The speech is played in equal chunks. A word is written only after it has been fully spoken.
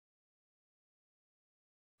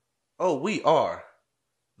Oh, we are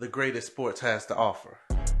the greatest sports has to offer.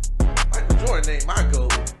 Michael Jordan ain't my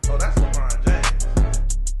GOAT. Oh, that's LeBron James.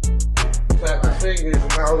 Clap the fingers,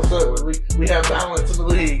 and all of a sudden we have balance in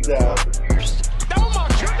the league now. Oh my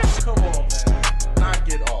goodness! Come on, man. Knock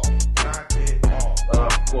it off. Knock it off.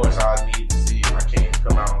 Of course, I need to see my Kings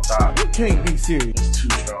come out on top. You can't be serious. It's too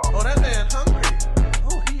strong. Oh, that man hungry.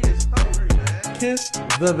 Oh, he is hungry, man. Kiss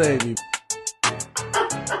the baby.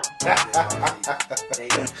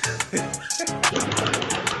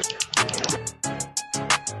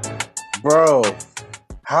 Bro,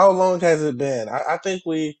 how long has it been? I think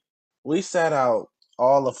we sat out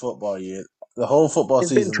all the football year, the whole football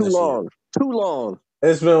It's been season too this year. long. Too long.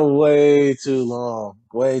 It's been way too long.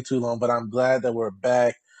 But I'm glad that we're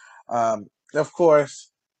back. Of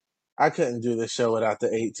course, I couldn't do this show without the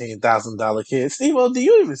 $18,000 kid. Steve-O, do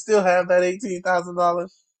you even still have that $18,000?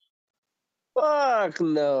 Fuck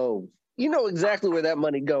no. You know exactly where that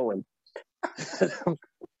money going. It's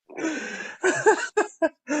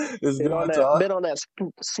going to Been on that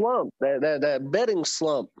slump, that betting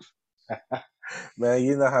slump. man.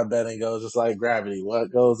 You know how betting goes. It's like gravity.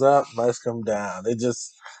 What goes up must come down. It's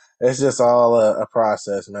just all a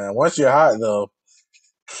process, man. Once you're hot, though,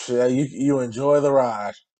 yeah, you enjoy the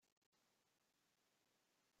ride.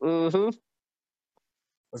 Mm-hmm.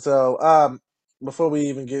 So, before we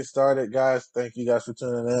even get started, guys, thank you guys for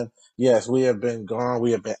tuning in. Yes, we have been gone.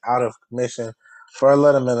 We have been out of commission for a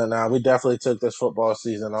little minute now. We definitely took this football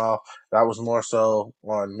season off. That was more so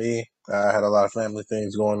on me. I had a lot of family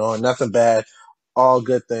things going on. Nothing bad. All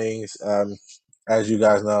good things. As you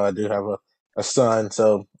guys know, I do have a son,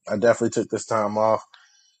 so I definitely took this time off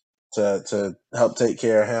to help take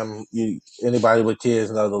care of him. Anybody with kids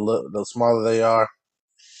know the smaller they are,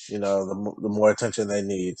 the more attention they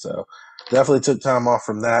need. So definitely took time off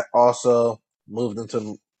from that. Also moved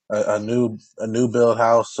into a new build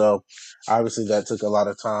house. So obviously that took a lot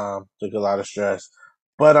of time, took a lot of stress.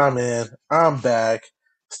 But I'm in. I'm back.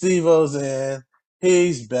 Steve-O's in.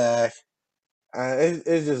 He's back. Yes,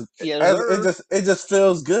 sir. It just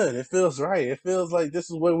feels good. It feels right. It feels like this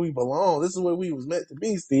is where we belong. This is where we was meant to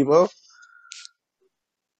be, Steve-O.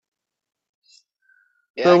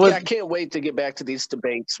 Yeah, So what? I can't wait to get back to these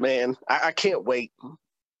debates, man. I can't wait.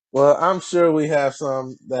 Well, I'm sure we have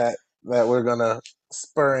some that we're gonna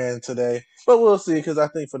spur in today, but we'll see. Because I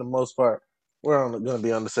think for the most part, we're gonna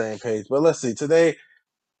be on the same page. But let's see. Today,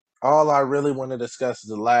 all I really want to discuss is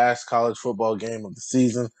the last college football game of the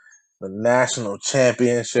season, the national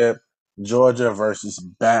championship, Georgia versus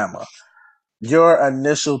Bama. Your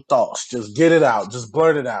initial thoughts. Just get it out. Just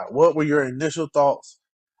blurt it out. What were your initial thoughts?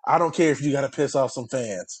 I don't care if you got to piss off some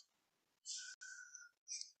fans.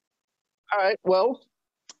 All right. Well,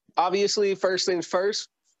 obviously, first things first,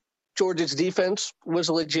 Georgia's defense was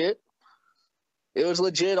legit. It was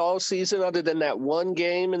legit all season, other than that one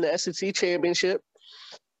game in the SEC championship.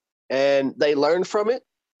 And they learned from it.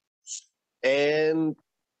 And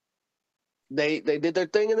they did their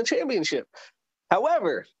thing in the championship.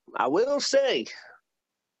 However, I will say,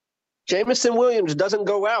 Jamison Williams doesn't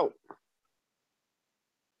go out.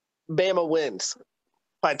 Bama wins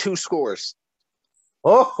by 2 scores.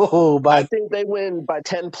 Oh, I think they win by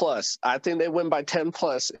 10 plus. I think they win by 10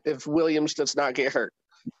 plus if Williams does not get hurt.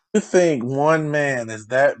 you think one man is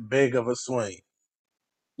that big of a swing?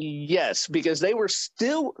 Yes, because they were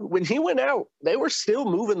still, when he went out, they were still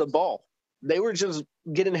moving the ball. They were just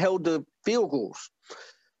getting held to field goals.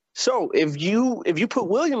 So if you put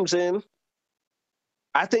Williams in,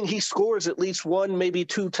 I think he scores at least 1, maybe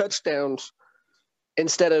 2 touchdowns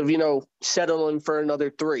instead of, settling for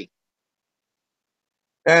another 3.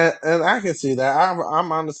 And I can see that.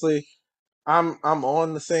 I'm honestly, I'm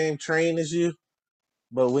on the same train as you,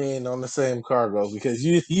 but we ain't on the same cargo because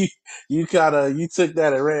you took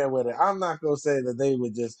that and ran with it. I'm not gonna say that they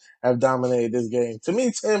would just have dominated this game. To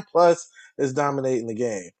me, 10 plus is dominating the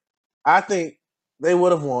game. I think they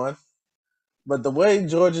would have won, but the way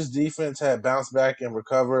Georgia's defense had bounced back and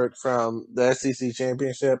recovered from the SEC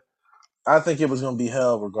championship, I think it was gonna be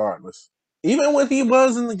hell regardless. Even when he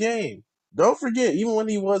was in the game. Don't forget, even when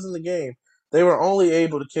he was in the game, they were only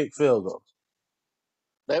able to kick field goals.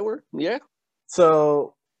 They were, yeah.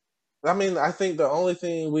 So, I mean, I think the only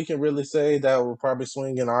thing we can really say that will probably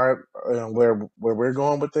swing in our where we're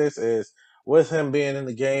going with this is with him being in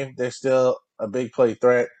the game, there's still a big play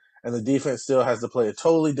threat, and the defense still has to play a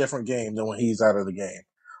totally different game than when he's out of the game.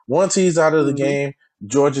 Once he's out of the Mm-hmm. game,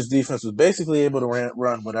 Georgia's defense was basically able to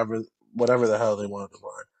run whatever the hell they wanted to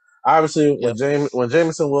run. Obviously, Yep. when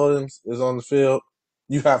Jamison Williams is on the field,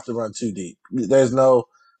 you have to run too deep. There's no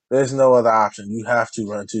other option. You have to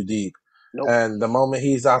run too deep. Nope. And the moment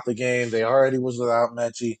he's out the game, they already was without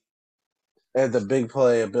Mechie. and the big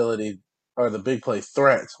play ability or the big play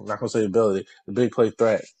threat. I'm not gonna say ability. The big play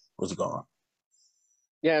threat was gone.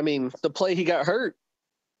 Yeah, I mean, the play he got hurt,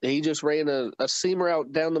 he just ran a seam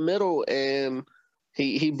route down the middle and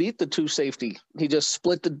he beat the two safety. He just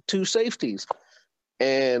split the two safeties.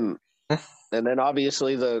 And then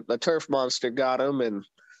obviously the turf monster got him and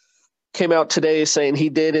came out today saying he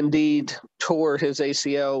did indeed tore his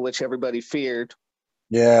ACL, which everybody feared.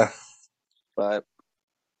 Yeah. But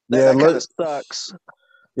Yeah, that kind of look. sucks.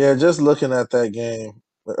 Yeah, just looking at that game,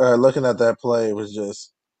 looking at that play was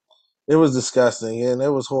just it was disgusting, and it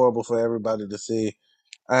was horrible for everybody to see.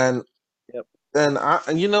 And Yep.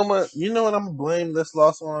 and you know what I'm gonna blame this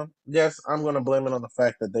loss on? Yes, I'm gonna blame it on the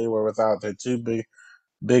fact that they were without their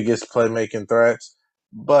biggest playmaking threats.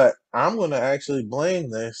 But I'm gonna actually blame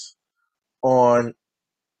this on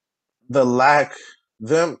the lack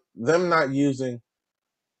them not using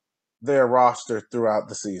their roster throughout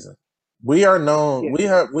the season. We are known.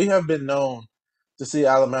 Yeah. We have been known to see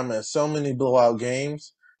Alabama in so many blowout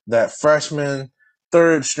games that freshmen,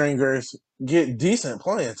 third stringers get decent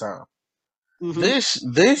playing time. Mm-hmm.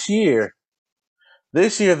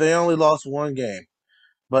 This year they only lost one game,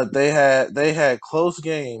 but they had close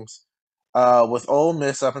games with Ole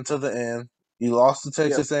Miss up until the end. You lost to Yep.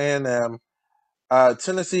 Texas A&M.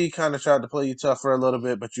 Tennessee kind of tried to play you tough for a little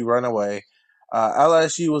bit, but you run away.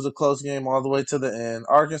 LSU was a close game all the way to the end.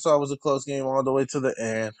 Arkansas was a close game all the way to the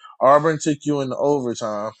end. Auburn took you into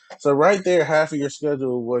overtime. So right there, half of your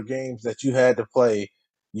schedule were games that you had to play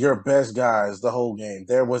your best guys the whole game.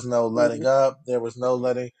 There was no letting Mm-hmm. up. There was no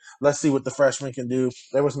letting. Let's see what the freshmen can do.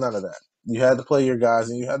 There was none of that. You had to play your guys,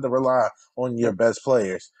 and you had to rely on your Yep. best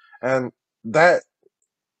players. And that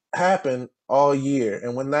happen all year.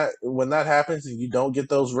 And when that happens and you don't get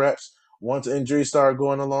those reps, once injuries start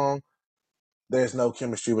going along, there's no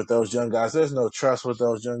chemistry with those young guys. There's no trust with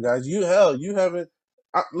those young guys. You haven't.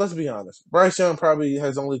 Let's be honest. Bryce Young probably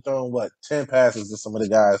has only thrown 10 passes to some of the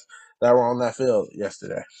guys that were on that field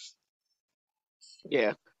yesterday.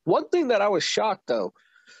 Yeah. One thing that I was shocked though.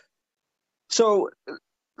 So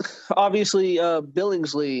obviously,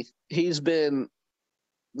 Billingsley, he's been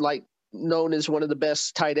like known as one of the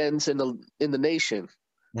best tight ends in the nation.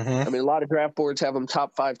 Mm-hmm. I mean, a lot of draft boards have him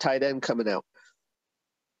top 5 tight end coming out.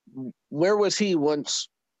 Where was he once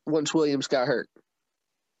Williams got hurt?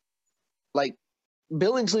 Like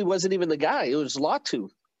Billingsley wasn't even the guy; it was Latu.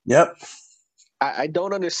 Yep. I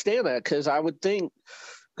don't understand that because I would think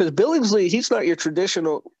because Billingsley, he's not your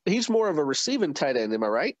traditional. He's more of a receiving tight end. Am I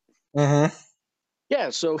right? Mm-hmm. Yeah,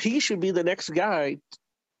 so he should be the next guy.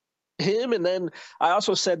 Him, and then I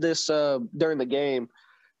also said this during the game.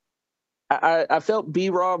 I felt B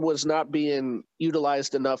Rob was not being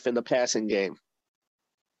utilized enough in the passing game,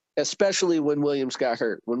 especially when Williams got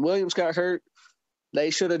hurt. When Williams got hurt, they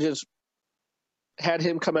should have just had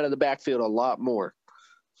him come out of the backfield a lot more.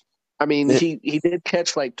 I mean, It, he did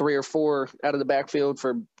catch like 3 or 4 out of the backfield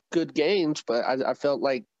for good gains, but I felt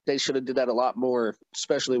like they should have did that a lot more,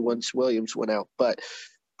 especially once Williams went out. But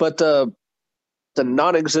the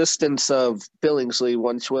non-existence of Billingsley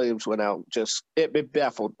once Williams went out just it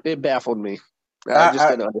baffled me. I just I,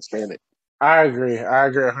 didn't understand it. I agree. I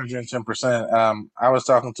agree 110%. I was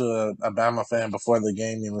talking to a Bama fan before the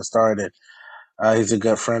game even started. He's a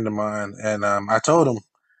good friend of mine, and I told him,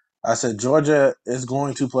 I said Georgia is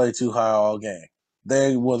going to play too high all game.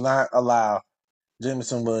 They will not allow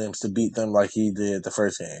Jameson Williams to beat them like he did the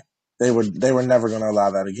first game. They were never going to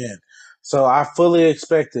allow that again. So I fully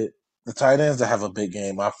expected the tight ends to have a big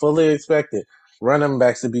game. I fully expected running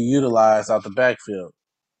backs to be utilized out the backfield,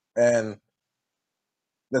 and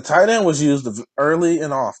the tight end was used early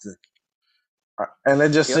and often. And it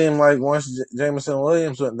just Yep. seemed like once Jameson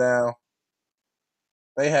Williams went down,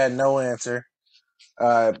 they had no answer.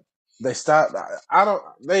 Uh, they stopped. I don't.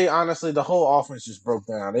 They honestly, the whole offense just broke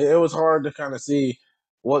down. It was hard to kind of see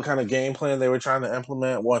what kind of game plan they were trying to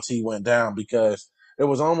implement once he went down because it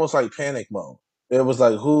was almost like panic mode. It was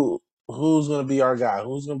like who's going to be our guy?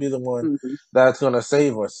 Who's going to be the one Mm-hmm. that's going to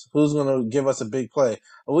save us? Who's going to give us a big play?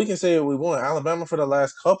 And we can say what we want. Alabama for the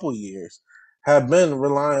last couple years have been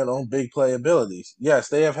relying on big play abilities. Yes,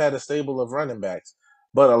 they have had a stable of running backs,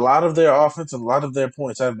 but a lot of their offense and a lot of their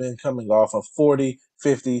points have been coming off of 40,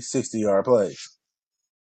 50, 60-yard plays.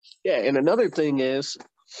 Yeah, and another thing is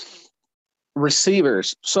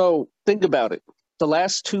receivers. So think about it. The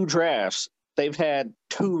last 2 drafts, they've had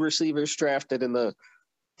 2 receivers drafted in the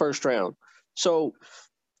first round. So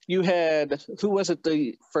you had who was it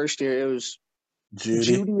the first year? It was Judy.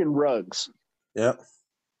 Judy and Ruggs. Yep.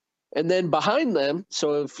 And then behind them,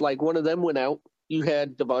 so if like one of them went out, you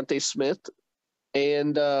had Devontae Smith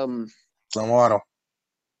and Some Waddle.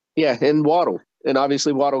 Yeah, and Waddle. And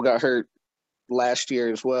obviously Waddle got hurt last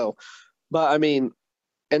year as well. But I mean,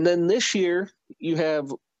 and then this year you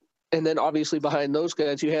have, and then obviously behind those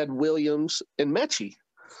guys you had Williams and Mechie.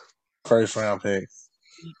 First round pick.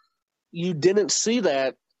 You didn't see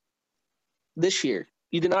that this year.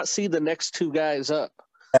 You did not see the next two guys up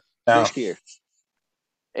this year.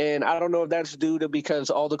 And I don't know if that's due to because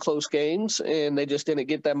all the close games and they just didn't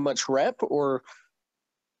get that much rep, or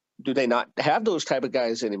do they not have those type of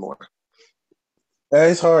guys anymore?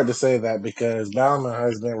 It's hard to say that because Bama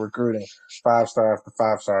has been recruiting 5-star after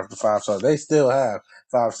 5-star after 5-star. They still have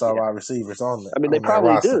 5-star wide receivers on I mean, they on their probably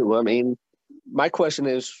roster. do. I mean, my question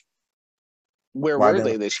is, where were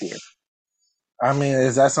they this year? I mean,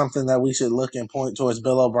 is that something that we should look and point towards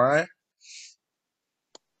Bill O'Brien?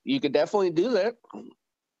 You could definitely do that.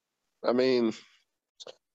 I mean,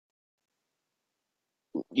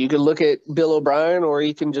 you could look at Bill O'Brien, or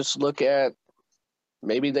you can just look at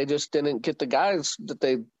maybe they just didn't get the guys that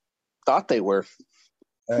they thought they were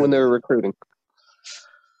when they were recruiting.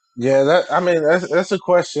 Yeah, that's a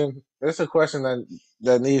question. It's a question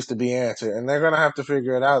that needs to be answered, and they're gonna have to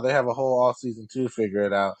figure it out. They have a whole off season to figure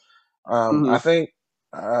it out. I think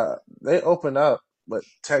they open up with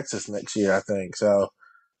Texas next year. I think so.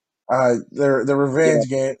 The revenge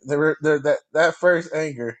game, that first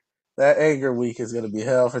anger week is going to be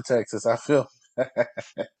hell for Texas. I feel.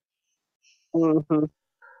 And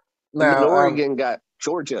Now, then Oregon got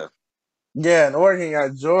Georgia. Yeah, and Oregon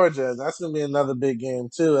got Georgia. That's going to be another big game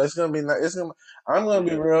too. It's going to be. I'm going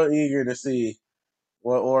to be real eager to see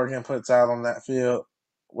what Oregon puts out on that field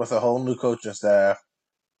with a whole new coaching staff,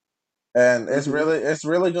 and it's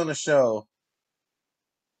really going to show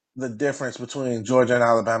the difference between Georgia and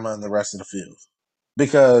Alabama and the rest of the field.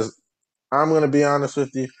 Because I'm going to be honest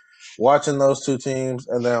with you, watching those two teams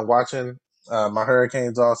and then watching my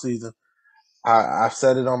Hurricanes all season, I've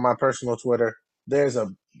said it on my personal Twitter. There's a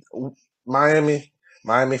Miami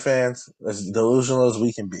fans as delusional as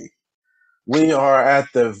we can be. We are at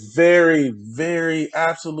the very, very,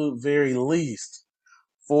 absolute very least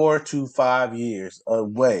 4 to 5 years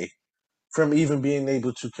away from even being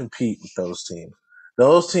able to compete with those teams.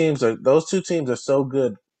 Those two teams are so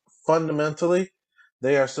good fundamentally.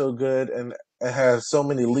 They are so good and has so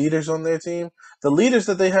many leaders on their team. The leaders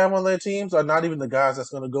that they have on their teams are not even the guys that's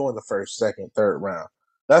going to go in the first, second, third round.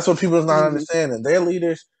 That's what people are not understanding. Their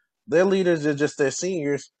leaders are just their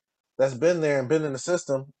seniors that's been there and been in the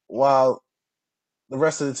system, while the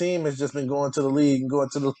rest of the team has just been going to the league and going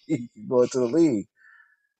to the league and going to the league.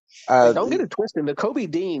 Don't get it twisted. Nakobe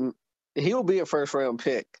Dean, he'll be a first round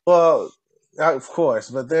pick. Well, of course,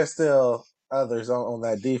 but there's still others on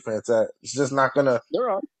that defense that it's just not gonna.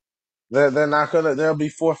 They're not gonna. There'll be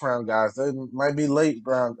fourth round guys. There might be late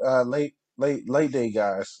day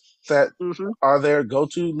guys that are their go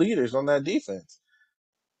to leaders on that defense.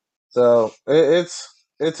 So it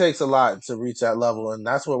takes a lot to reach that level, and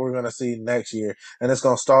that's what we're gonna see next year. And it's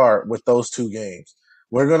gonna start with those two games.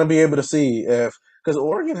 We're gonna be able to see because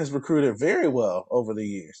Oregon has recruited very well over the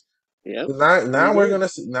years. Yeah. Now we're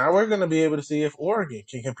gonna be able to see if Oregon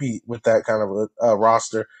can compete with that kind of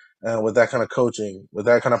roster and with that kind of coaching, with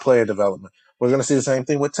that kind of player development. We're gonna see the same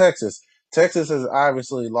thing with Texas. Texas has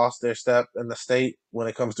obviously lost their step in the state when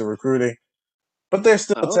it comes to recruiting, but they're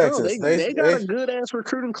still Texas. They got a good ass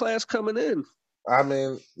recruiting class coming in. I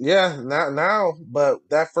mean, yeah, now, but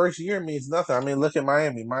that first year means nothing. I mean, look at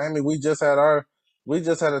Miami. Miami, we just had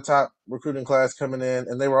a top recruiting class coming in,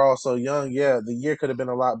 and they were all so young. Yeah, the year could have been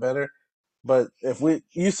a lot better, but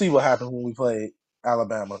you see what happened when we played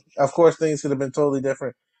Alabama. Of course, things could have been totally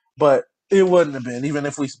different, but it wouldn't have been even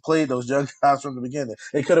if we played those young guys from the beginning.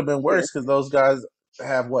 It could have been worse because those guys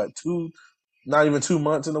have not even 2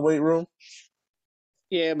 months in the weight room.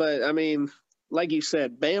 Yeah, but I mean, like you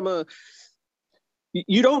said, Bama.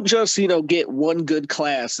 You don't just get one good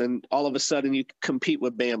class and all of a sudden you compete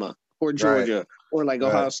with Bama or Georgia or like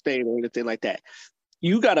Ohio State or anything like that.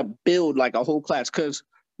 You got to build like a whole class because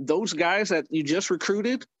those guys that you just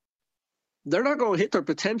recruited, they're not going to hit their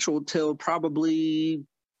potential till probably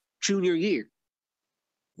junior year.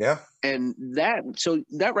 Yeah. And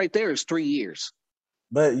that right there is 3 years.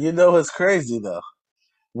 But it's crazy though.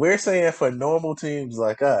 We're saying for normal teams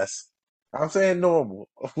like us, I'm saying normal.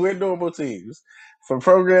 We're normal teams. For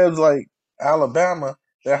programs like Alabama,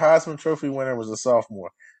 their Heisman Trophy winner was a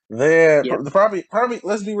sophomore. They're probably,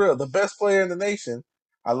 let's be real, the best player in the nation.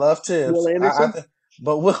 I love Tibbs. Will Anderson?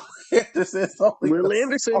 But Will Anderson's only Will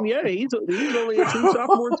Anderson, he's only a true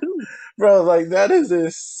sophomore too. Bro, like that is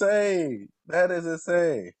insane. That is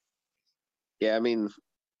insane. Yeah, I mean,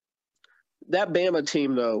 that Bama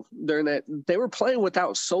team though, during that they were playing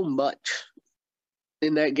without so much.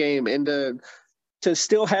 in that game, and to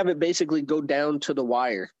still have it basically go down to the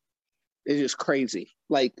wire is just crazy.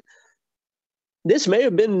 Like, this may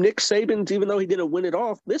have been Nick Saban's, even though he didn't win it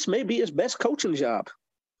off, this may be his best coaching job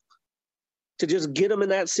to just get him in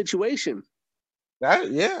that situation.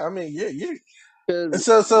 Yeah. I mean, yeah. They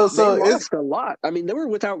So lost a lot. I mean, they were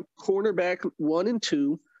without cornerback 1 and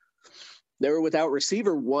 2. They were without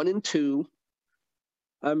receiver 1 and 2.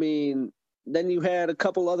 I mean, then you had a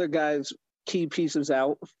couple other guys, key pieces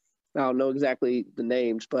out. I don't know exactly the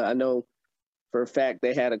names, but I know for a fact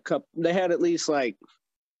they had at least like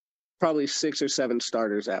probably 6 or 7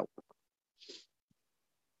 starters out.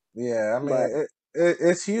 Yeah, I mean,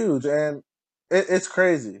 it's huge, and it's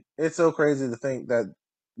crazy. It's so crazy to think that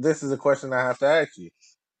this is a question I have to ask you.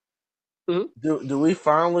 Mm-hmm. Do we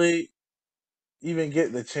finally even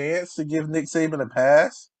get the chance to give Nick Saban a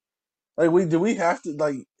pass? Like, we have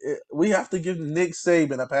to give Nick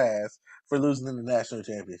Saban a pass for losing in the national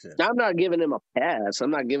championship. I'm not giving him a pass.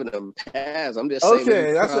 I'm just saying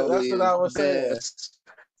Okay, this is that's probably what I was saying.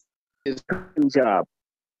 His job.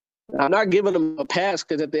 I'm not giving him a pass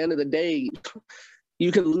because at the end of the day,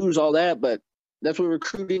 you can lose all that, but that's what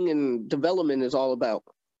recruiting and development is all about.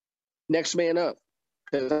 Next man up.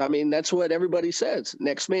 Because, I mean, that's what everybody says.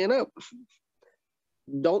 Next man up.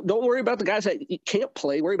 Don't worry about the guys that can't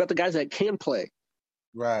play. Worry about the guys that can play.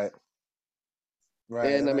 Right.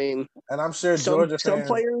 And I mean, and I'm sure some fans,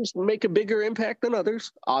 players make a bigger impact than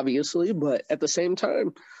others, obviously, but at the same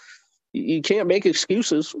time, you can't make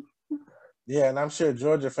excuses. Yeah, and I'm sure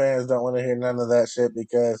Georgia fans don't want to hear none of that shit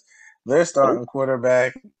because their starting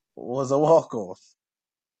quarterback was a walk-on.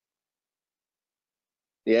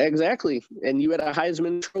 Yeah, exactly. And you had a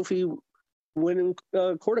Heisman Trophy winning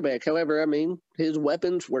quarterback. However, I mean, his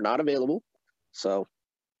weapons were not available. So,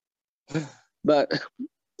 but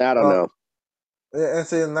I don't know. And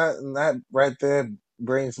see, and that right there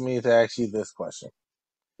brings me to ask you this question.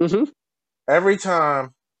 Mm-hmm. Every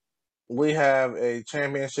time we have a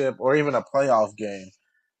championship or even a playoff game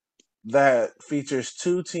that features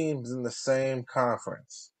 2 teams in the same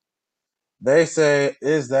conference, they say,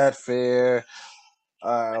 "Is that fair?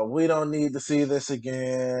 We don't need to see this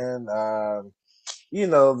again." The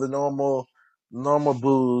normal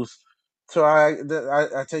boos. So I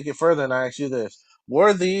take it further and I ask you this: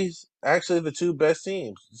 were these actually the 2 best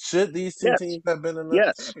teams? Should these 2 teams have been in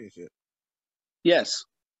the championship? Yes.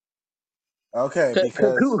 Okay,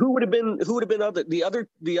 because who would have been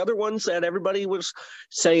the other ones that everybody was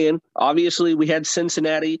saying? Obviously, we had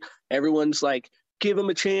Cincinnati. Everyone's like, give them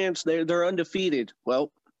a chance. They're undefeated.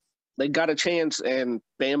 Well, they got a chance, and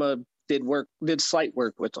Bama did slight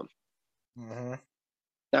work with them. Mm-hmm.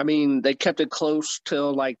 I mean, they kept it close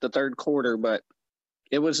till like the third quarter, but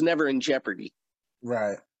it was never in jeopardy.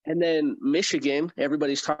 Right. And then Michigan,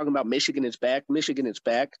 everybody's talking about Michigan is back. Michigan is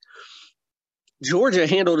back. Georgia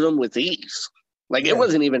handled them with ease. Like, it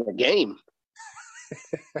wasn't even a game.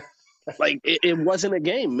 Like, it wasn't a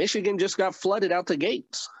game. Michigan just got flooded out the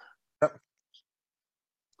gates. Yep.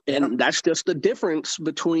 And that's just the difference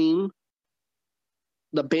between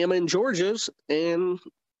the Bama and Georgias and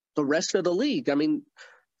the rest of the league. I mean,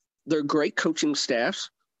 they're great coaching staffs.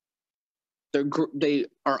 They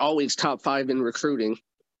are always top 5 in recruiting.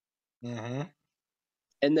 Mm-hmm.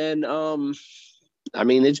 And then, I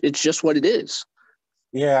mean, it's just what it is.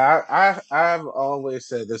 Yeah, I've always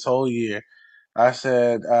said this whole year, I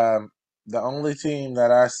said the only team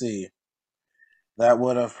that I see that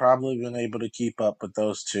would have probably been able to keep up with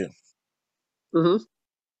those 2 mm-hmm.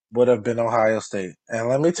 would have been Ohio State. And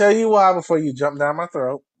let me tell you why before you jump down my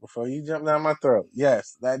throat.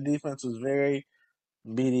 Yes, that defense was very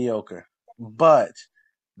mediocre, but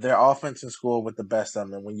their offense can score with the best of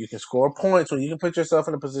them. When you can score points, when you can put yourself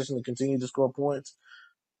in a position to continue to score points,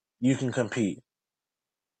 you can compete.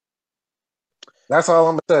 That's all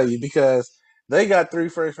I'm gonna tell you because they got 3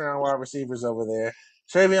 first-round wide receivers over there.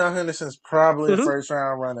 Travion Henderson's probably a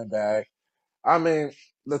first-round running back. I mean,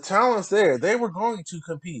 the talent's there. They were going to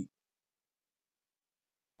compete.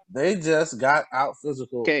 They just got out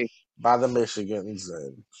physical by the Michigans,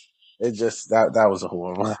 and it just that was a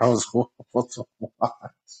horrible. That was horrible to watch.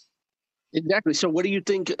 Exactly. So, what do you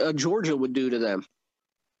think Georgia would do to them?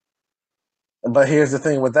 But here's the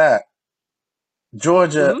thing with that: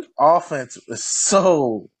 Georgia offense is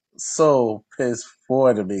so piss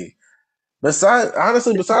poor to me. Besides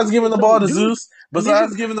giving the ball to Zeus,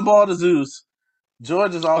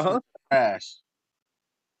 Georgia's offense is trash.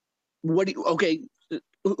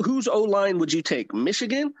 Whose O-line would you take,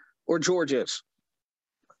 Michigan or Georgia's?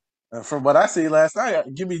 From what I see last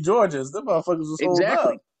night, give me Georgia's. The motherfuckers was holding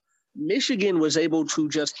up. Michigan was able to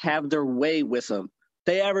just have their way with them.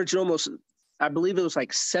 They averaged almost, I believe it was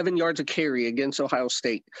like 7 yards of carry against Ohio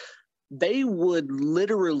State. They would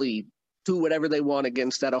literally do whatever they want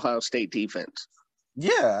against that Ohio State defense.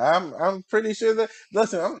 Yeah, I'm pretty sure that.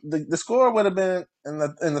 Listen, the score would have been in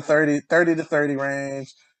the 30 to 30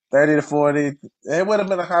 range, 30 to 40. It would have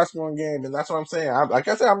been a high scoring game, and that's what I'm saying. Like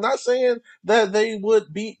I said, I'm not saying that they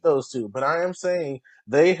would beat those two, but I am saying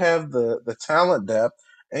they have the talent depth,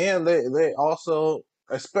 and they also,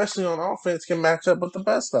 especially on offense, can match up with the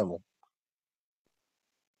best of them.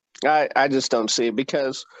 I just don't see it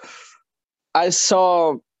because I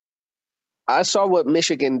saw what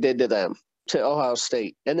Michigan did to them, to Ohio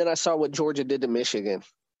State, and then I saw what Georgia did to Michigan.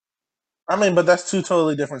 I mean, but that's two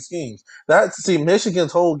totally different schemes.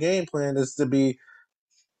 Michigan's whole game plan is to be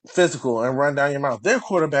physical and run down your mouth. Their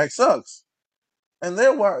quarterback sucks, and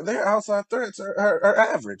their outside threats are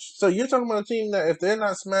average. So you're talking about a team that if they're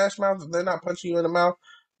not smash mouth, if they're not punching you in the mouth,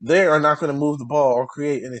 they are not going to move the ball or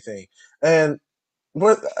create anything. And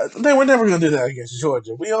they were never going to do that against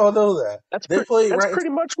Georgia. We all know that. They played That's right. pretty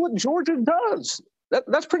much what Georgia does.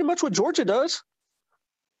 That's pretty much what Georgia does.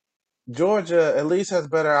 Georgia at least has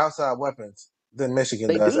better outside weapons than Michigan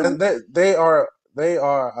They does, do. and they are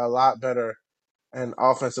a lot better and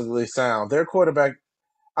offensively sound. Their quarterback,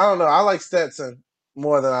 I don't know. I like Stetson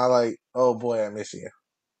more than I like old boy at Michigan.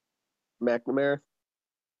 McNamara.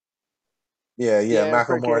 Yeah,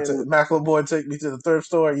 Freaking. Macklemore took me to the thrift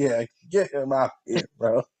store. Yeah, get him out here,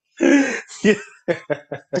 bro. Yeah.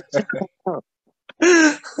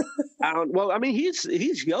 Well, I mean,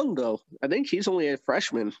 he's young though. I think he's only a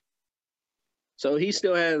freshman, so he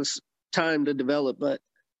still has time to develop. But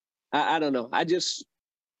I don't know. I just,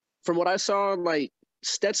 from what I saw, like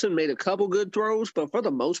Stetson made a couple good throws, but for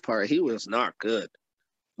the most part, he was not good.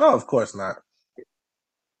 No, of course not.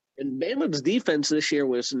 And Bama's defense this year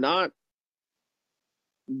was not,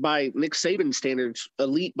 by Nick Saban standards,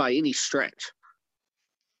 elite by any stretch.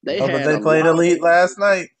 They But had they a played lot elite of. last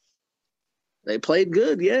night. They played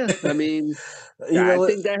good, yeah. I mean, I Even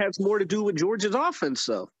think that has more to do with Georgia's offense,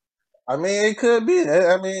 though. I mean, it could be.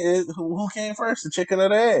 I mean, who came first, the chicken or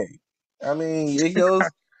the egg? I mean, it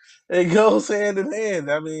goes hand in hand.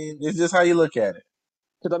 I mean, it's just how you look at it.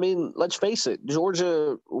 Because, I mean, let's face it,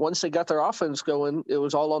 Georgia, once they got their offense going, it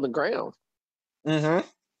was all on the ground. Mm-hmm.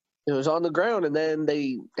 It was on the ground, and then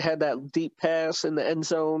they had that deep pass in the end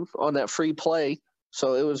zone on that free play.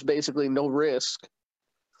 So it was basically no risk.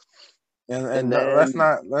 And then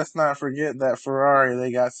let's not forget that Ferrari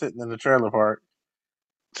they got sitting in the trailer park.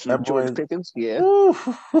 That George boy. Pickens, yeah.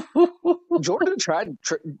 Georgia tried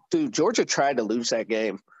to lose that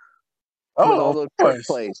game with all Of those trick course.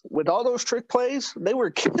 plays. With all those trick plays, they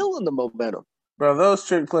were killing the momentum. Bro, those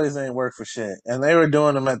trick plays ain't work for shit, and they were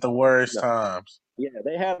doing them at the worst No. times. Yeah,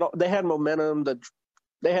 they had momentum.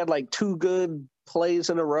 They had like 2 good plays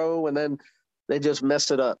in a row, and then they just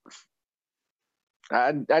messed it up.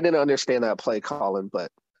 I didn't understand that play calling,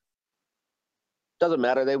 but doesn't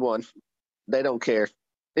matter. They won. They don't care.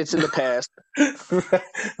 It's in the past.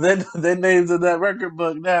 Their names in that record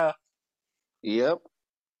book now. Yep.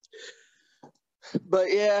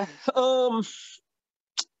 But yeah,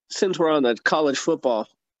 since we're on the college football,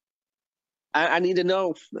 I need to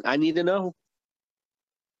know. I need to know.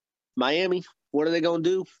 Miami, what are they going to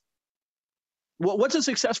do? What's a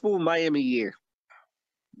successful Miami year?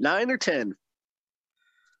 9 or 10?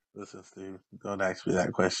 Listen, Steve, don't ask me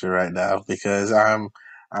that question right now because I'm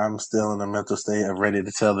still in a mental state of ready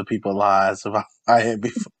to tell the people lies about Miami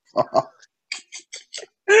football.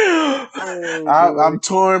 I'm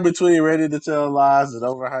torn between ready to tell lies and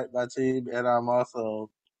overhype my team, and I'm also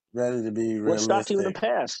ready to be realistic. What stopped you in the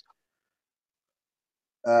past?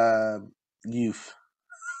 Youth.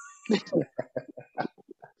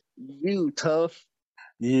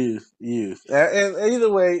 Youth. And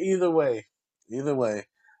either way,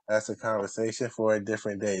 that's a conversation for a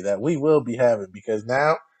different day that we will be having because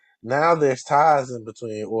now there's ties in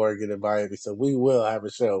between Oregon and Miami, so we will have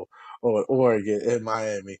a show on Oregon and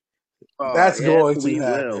Miami. That's going to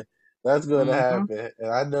happen. Will. That's going to happen.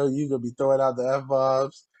 And I know you're going to be throwing out the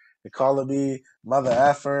F-bombs and calling me mother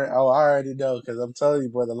effer. Oh, I already know because I'm telling you,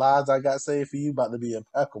 boy, the lines I got saved for you about to be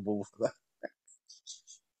impeccable for that.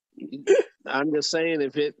 I'm just saying,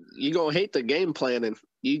 you're going to hate the game planning.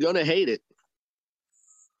 You're going to hate it.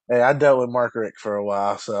 Hey, I dealt with Mark Richt for a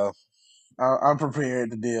while, so I'm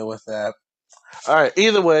prepared to deal with that. All right,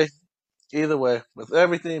 either way, with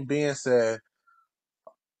everything being said,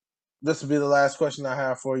 this will be the last question I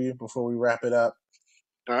have for you before we wrap it up.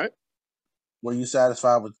 All right. Were you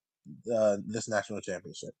satisfied with this national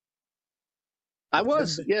championship? I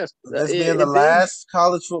was, yes. This being the last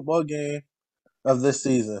college football game of this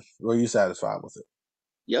season, were you satisfied with it?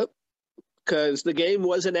 Yep. because the game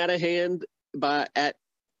wasn't out of hand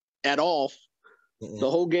at all. Mm-mm.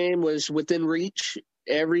 The whole game was within reach.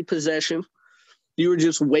 Every possession, you were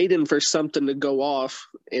just waiting for something to go off,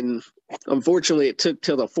 and unfortunately, it took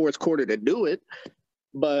till the fourth quarter to do it.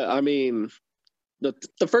 But I mean,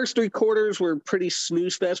 the first three quarters were pretty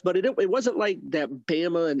snooze fest, but it wasn't like that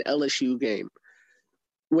Bama and LSU game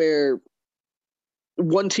where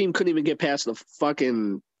one team couldn't even get past the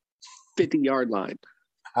fucking 50-yard line.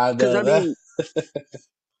 I Because know I that. mean,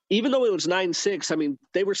 even though it was 9-6, I mean,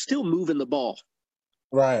 they were still moving the ball.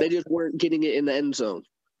 Right. They just weren't getting it in the end zone.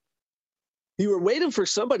 You were waiting for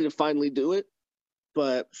somebody to finally do it,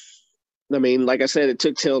 but I mean, like I said, it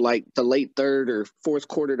took till like the late third or fourth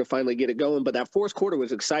quarter to finally get it going. But that fourth quarter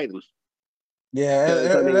was exciting. Yeah,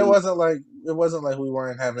 and, 'Cause, I and it mean, wasn't like we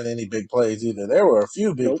weren't having any big plays either. There were a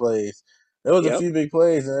few big nope. plays. There was a Yep. few big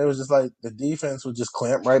plays, and it was just like the defense would just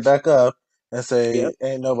clamp right back up and say, Yep.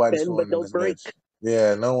 "Ain't nobody Bend but scoring in don't this break. bitch."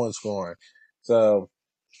 Yeah, no one's scoring. So,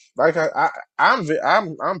 like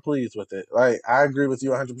I'm pleased with it. Like I agree with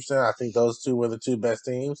you 100%. I think those two were the two best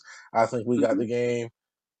teams. I think we got Mm-hmm. the game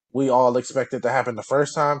we all expected to happen the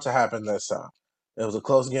first time to happen this time. It was a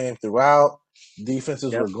close game throughout.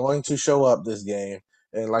 Defenses Yep. were going to show up this game.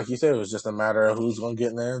 And like you said, it was just a matter of who's going to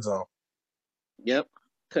get in the end zone. Yep.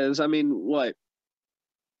 Because I mean, what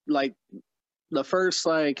like the first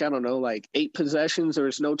like I don't know like 8 possessions there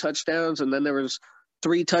was no touchdowns, and then there was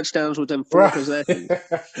 3 touchdowns within 4 Right. possessions.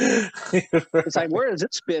 It's like, where has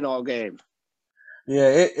it been all game? Yeah,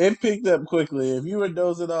 it picked up quickly. If you were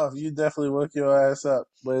dozing off, you definitely woke your ass up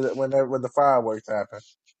when the fireworks happened.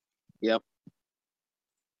 Yep.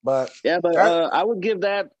 But Yeah, but I,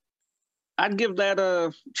 I'd give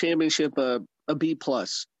that championship a B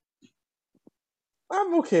plus.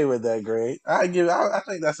 I'm okay with that grade. I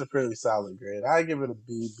think that's a pretty solid grade. I give it a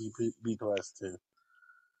B plus too.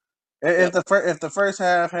 If Yep. the first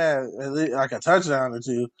half had at least like a touchdown or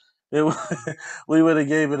two, it we would have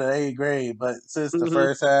gave it an A grade. But since the Mm-hmm.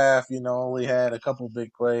 first half, only had a couple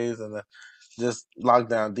big plays and just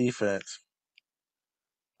lockdown defense,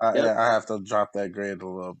 Yep. yeah, I have to drop that grade a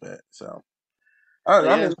little bit. So But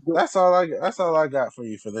I yeah, mean that's all I got for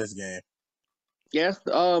you for this game. yeah.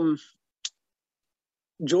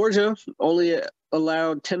 Georgia only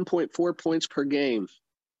allowed 10.4 points per game.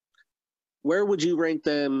 Where would you rank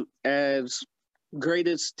them as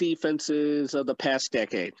greatest defenses of the past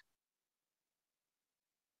decade?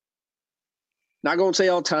 Not going to say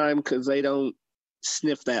all time because they don't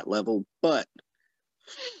sniff that level, but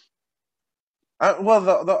Well,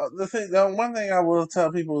 the one thing I will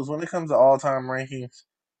tell people is when it comes to all time rankings,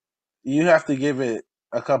 you have to give it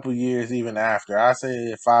a couple years even after. I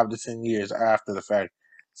say 5 to 10 years after the fact,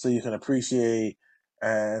 so you can appreciate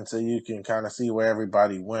and so you can kind of see where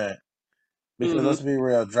everybody went. Because mm-hmm. let's be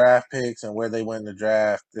real, draft picks and where they went in the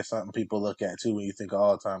draft is something people look at too when you think of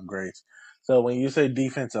all time greats. So when you say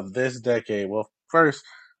defense of this decade, well, first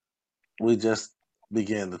we just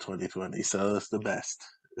began the 2020, so it's the best.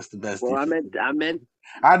 It's the best Well, defense. I meant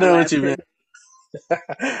I the know what last you 10. meant.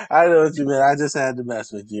 I know what you meant. I just had to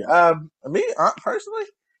mess with you. Me personally,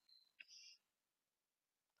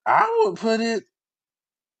 I would put it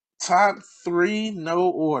top 3, no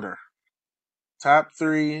order. Top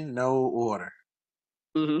 3, no order.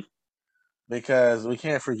 Mm-hmm. Because we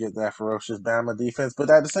can't forget that ferocious Bama defense, but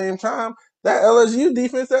at the same time, that LSU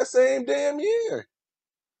defense that same damn year.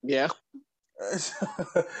 Yeah.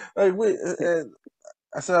 like we,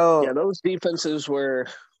 so Yeah, those defenses were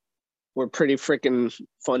pretty freaking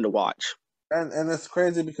fun to watch. and it's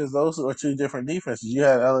crazy because those are two different defenses. You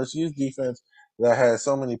had LSU's defense that had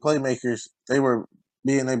so many playmakers; they were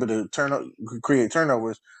being able to create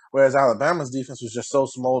turnovers, whereas Alabama's defense was just so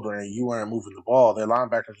smoldering. You weren't moving the ball. Their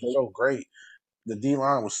linebackers were so great. The D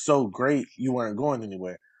line was so great. You weren't going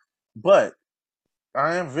anywhere. But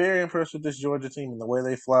I am very impressed with this Georgia team and the way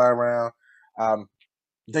they fly around. Um,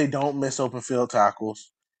 they don't miss open field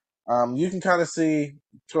tackles. You can kind of see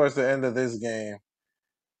towards the end of this game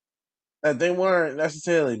that they weren't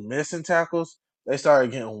necessarily missing tackles. They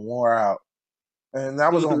started getting wore out. And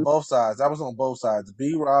that was on Mm-hmm. both sides. That was on both sides.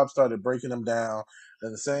 B Rob started breaking them down.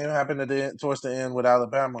 And the same happened towards the end with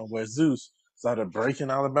Alabama, where Zeus started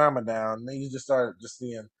breaking Alabama down. And then you just started just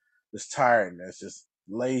seeing this tiredness, just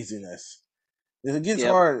laziness. It gets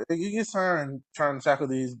Yep. hard. It gets tiring trying to tackle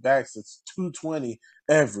these backs. It's 220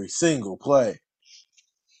 every single play.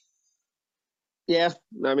 Yeah,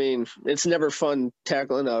 I mean, it's never fun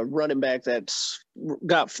tackling a running back that's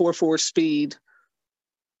got 4.4 speed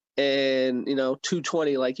and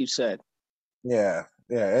 220, like you said. Yeah,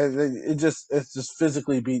 yeah. It just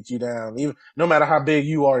physically beats you down, even no matter how big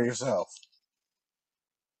you are yourself.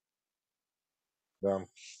 Yeah,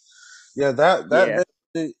 Yeah.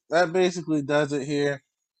 that basically does it here,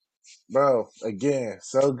 bro. Again,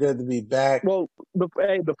 so good to be back. Well,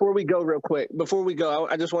 before we go, real quick, before we go,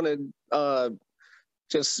 I just want to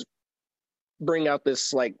just bring out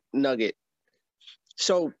this like nugget.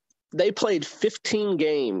 So they played 15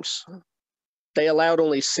 games. They allowed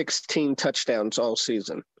only 16 touchdowns all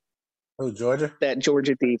season. Oh, Georgia. That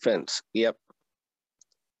Georgia defense. Yep.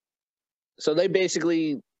 So they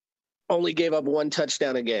basically only gave up one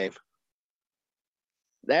touchdown a game.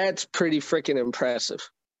 That's pretty freaking impressive.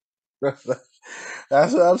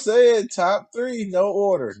 That's what I'm saying. Top three, no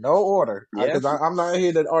order, no order. Yeah. Because I'm not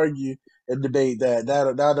here to argue and debate that.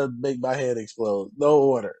 That'll make my head explode. No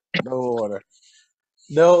order, no order,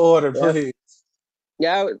 no order, Yeah. please.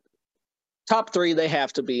 Yeah. Top three, they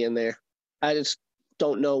have to be in there. I just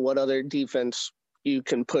don't know what other defense you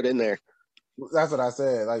can put in there. That's what I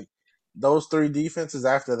said. Like those three defenses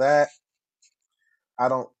after that, I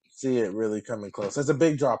don't see it really coming close. It's a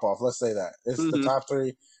big drop off. Let's say that it's the top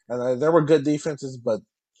three, and there were good defenses, but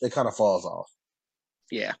it kind of falls off.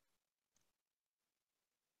 Yeah.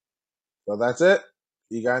 So that's it.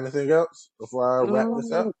 You got anything else before I wrap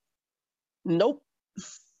this up? Nope.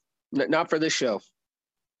 Not for this show.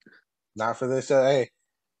 Not for this show. Hey,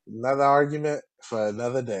 another argument for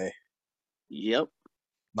another day. Yep.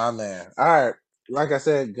 My man. All right. Like I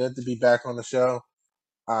said, good to be back on the show.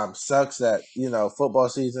 Sucks that, football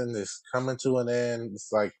season is coming to an end.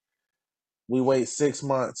 It's like we wait 6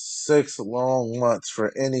 months, 6 long months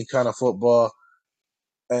for any kind of football,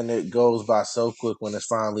 and it goes by so quick when it's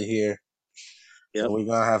finally here. Yep.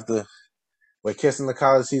 So we're kissing the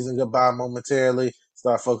college season goodbye momentarily.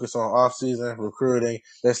 Start focus on off-season recruiting.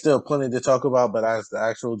 There's still plenty to talk about, but as the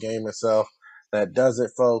actual game itself, that does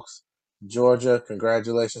it, folks. Georgia,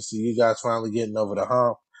 congratulations to you guys finally getting over the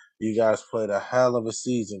hump. You guys played a hell of a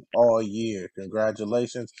season all year.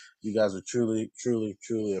 Congratulations. You guys are truly, truly,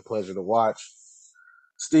 truly a pleasure to watch.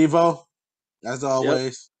 Steve-O, as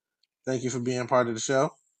always, thank you for being part of the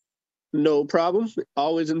show. No problem.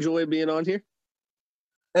 Always enjoy being on here.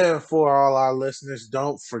 And for all our listeners,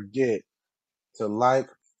 don't forget to like,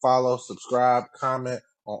 follow, subscribe, comment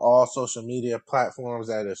on all social media platforms.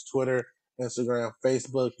 That is Twitter, Instagram,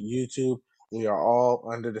 Facebook, YouTube. We are all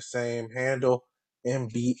under the same handle,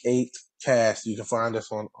 MB8Cast. You can find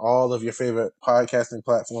us on all of your favorite podcasting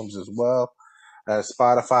platforms as well as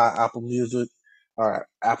Spotify, Apple Music, or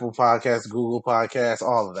Apple Podcasts, Google Podcasts,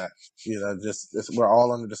 all of that. We're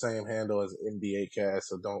all under the same handle as MB8Cast.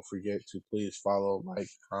 So don't forget to please follow, like,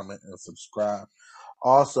 comment, and subscribe.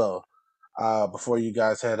 Also, before you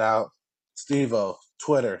guys head out, Steve-O,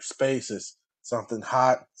 Twitter, Spaces, something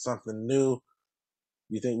hot, something new.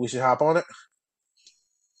 You think we should hop on it?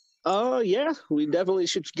 Yeah, we definitely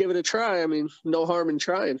should give it a try. I mean, no harm in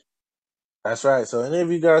trying. That's right. So any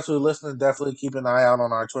of you guys who are listening, definitely keep an eye out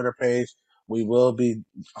on our Twitter page. We will be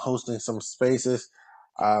hosting some spaces.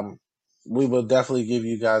 We will definitely give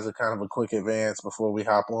you guys a kind of a quick advance before we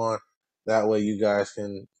hop on. That way you guys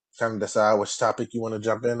can kind of decide which topic you want to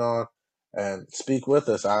jump in on and speak with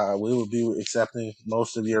us. We will be accepting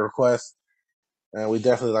most of your requests. And we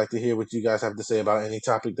definitely like to hear what you guys have to say about any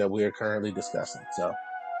topic that we are currently discussing. So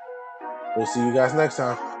we'll see you guys next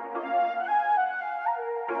time.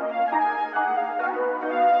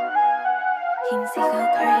 Kingsy go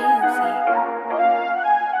crazy.